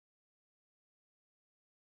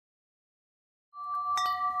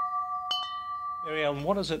Marion,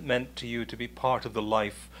 what has it meant to you to be part of the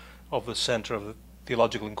life of the Centre of the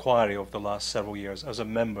Theological Inquiry over the last several years as a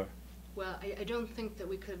member? Well, I don't think that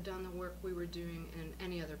we could have done the work we were doing in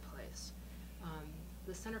any other place.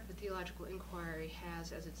 The Center for Theological Inquiry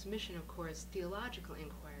has as its mission, of course, theological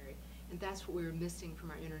inquiry, and that's what we were missing from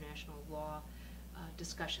our international law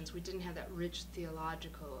discussions. We didn't have that rich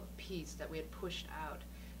theological piece that we had pushed out,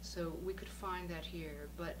 so we could find that here.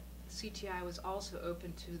 But CTI was also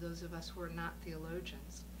open to those of us who are not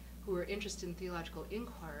theologians, who were interested in theological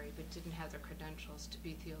inquiry but didn't have the credentials to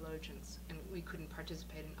be theologians, and we couldn't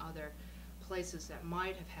participate in other places that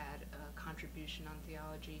might have had a contribution on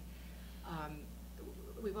theology.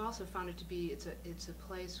 We've also found it to be, it's a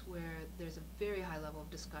place where there's a very high level of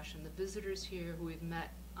discussion. The visitors here who we've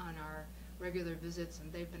met on our regular visits,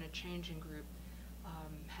 and they've been a changing group,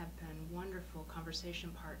 have been wonderful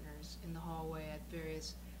conversation partners in the hallway at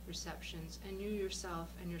various receptions, and you yourself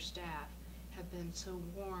and your staff have been so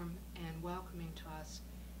warm and welcoming to us,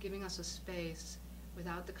 giving us a space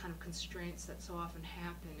without the kind of constraints that so often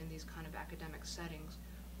happen in these kind of academic settings,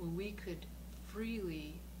 where we could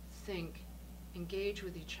freely think, engage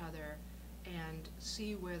with each other, and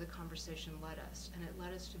see where the conversation led us. And it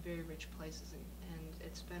led us to very rich places, and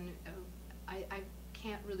it's been, I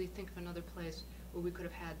can't really think of another place where we could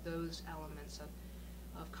have had those elements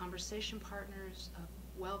of conversation partners, of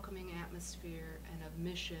welcoming atmosphere, and of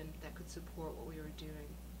mission that could support what we were doing.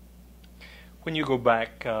 When you go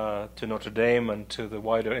back to Notre Dame and to the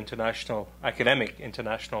wider academic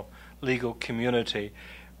international legal community,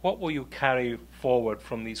 what will you carry forward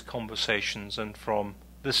from these conversations and from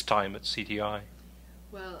this time at CTI?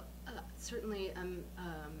 Well, certainly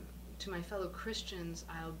to my fellow Christians,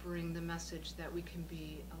 I'll bring the message that we can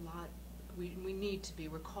be we need to be,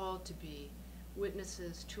 we're called to be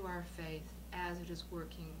witnesses to our faith as it is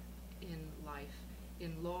working in life,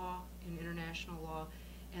 in law, in international law,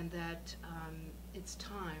 and that it's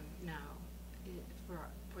time now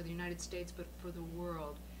for the United States, but for the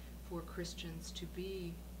world, for Christians to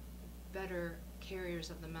be better carriers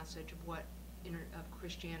of the message of what of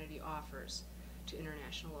Christianity offers to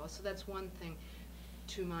international law. So that's one thing.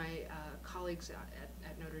 To my colleagues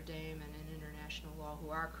at Notre Dame and in international law who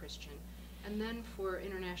are Christian, and then for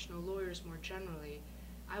international lawyers more generally,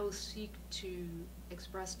 I will seek to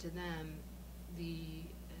express to them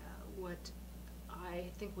what I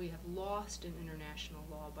think we have lost in international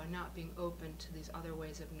law by not being open to these other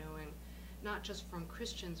ways of knowing, not just from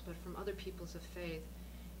Christians but from other peoples of faith,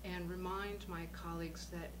 and remind my colleagues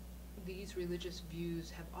that these religious views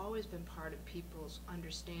have always been part of people's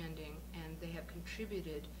understanding, and they have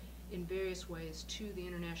contributed in various ways to the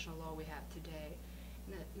international law we have today.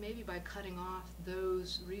 And that maybe by cutting off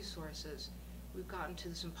those resources, we've gotten to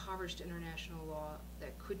this impoverished international law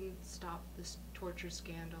that couldn't stop this torture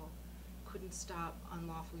scandal, couldn't stop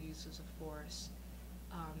unlawful uses of force.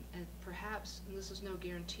 And perhaps, and this is no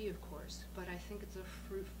guarantee of course, but I think it's a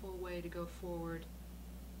fruitful way to go forward.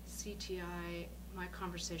 CTI, my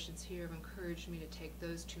conversations here have encouraged me to take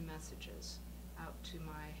those two messages out to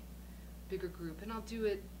my bigger group, and I'll do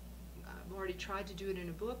it, I've already tried to do it in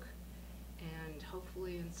a book, and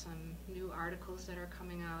hopefully in some new articles that are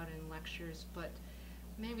coming out and lectures, but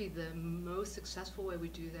maybe the most successful way we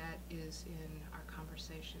do that is in our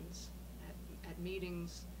conversations at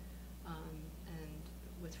meetings, and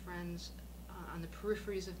with friends on the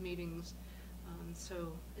peripheries of meetings.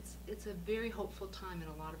 So it's a very hopeful time in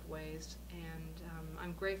a lot of ways, and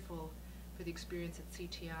I'm grateful for the experience at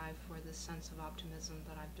CTI, for this sense of optimism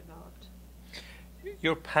that I've developed.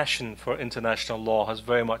 Your passion for international law has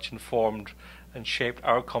very much informed and shaped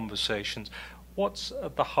our conversations. What's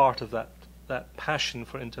at the heart of that passion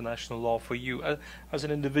for international law for you as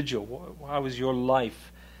an individual? How has your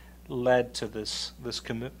life led to this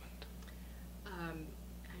commitment?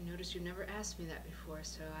 I noticed you never asked me that before,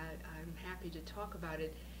 so I'm happy to talk about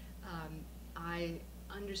it. I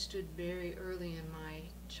understood very early in my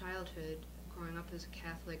childhood, growing up as a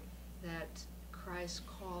Catholic, that Christ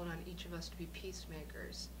called on each of us to be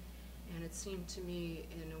peacemakers. And it seemed to me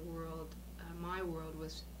in a world, my world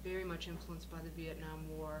was very much influenced by the Vietnam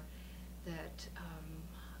War, that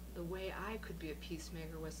the way I could be a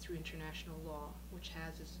peacemaker was through international law, which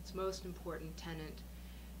has as its most important tenet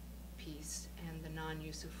peace and the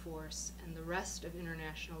non-use of force, and the rest of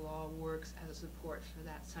international law works as a support for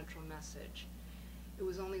that central message. It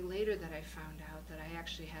was only later that I found out that I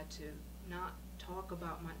actually had to not talk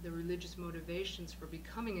about the religious motivations for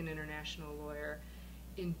becoming an international lawyer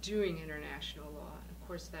in doing international law. And of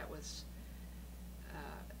course that was,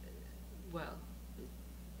 well,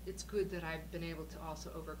 it's good that I've been able to also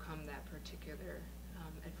overcome that particular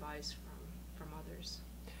advice from others.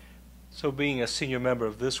 So being a senior member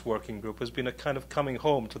of this working group has been a kind of coming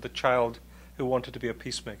home to the child who wanted to be a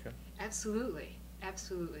peacemaker. Absolutely,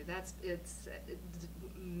 absolutely.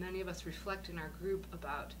 Many of us reflect in our group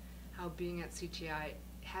about how being at CTI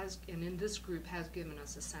has, and in this group, has given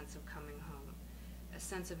us a sense of coming home, a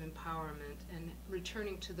sense of empowerment, and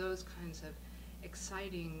returning to those kinds of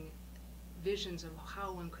exciting visions of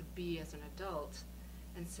how one could be as an adult,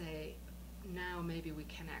 and say, now maybe we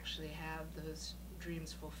can actually have those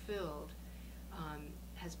dreams fulfilled,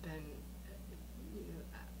 has been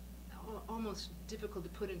almost difficult to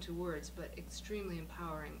put into words, but extremely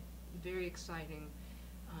empowering, very exciting,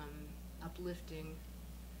 uplifting,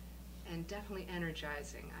 and definitely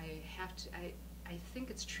energizing. I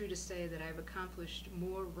think it's true to say that I've accomplished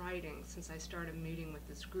more writing since I started meeting with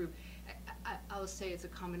this group. I'll say it's a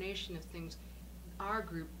combination of things. Our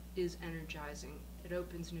group is energizing. It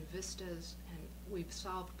opens new vistas, and we've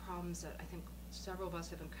solved problems that I think several of us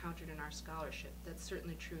have encountered in our scholarship. That's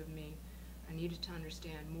certainly true of me. I needed to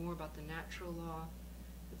understand more about the natural law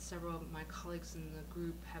that several of my colleagues in the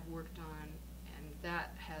group have worked on, and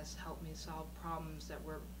that has helped me solve problems that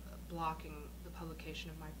were blocking the publication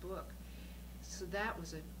of my book. So that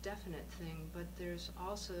was a definite thing, but there's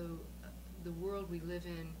also the world we live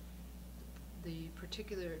in. The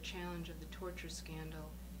particular challenge of the torture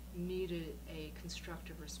scandal needed a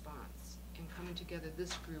constructive response, and coming together,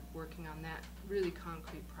 this group working on that really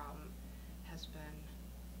concrete problem has been,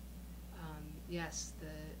 yes, the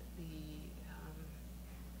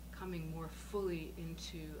coming more fully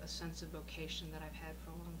into a sense of vocation that I've had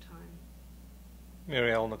for a long time.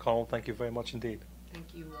 Mary Ellen O'Connell, thank you very much indeed.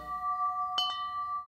 Thank you all.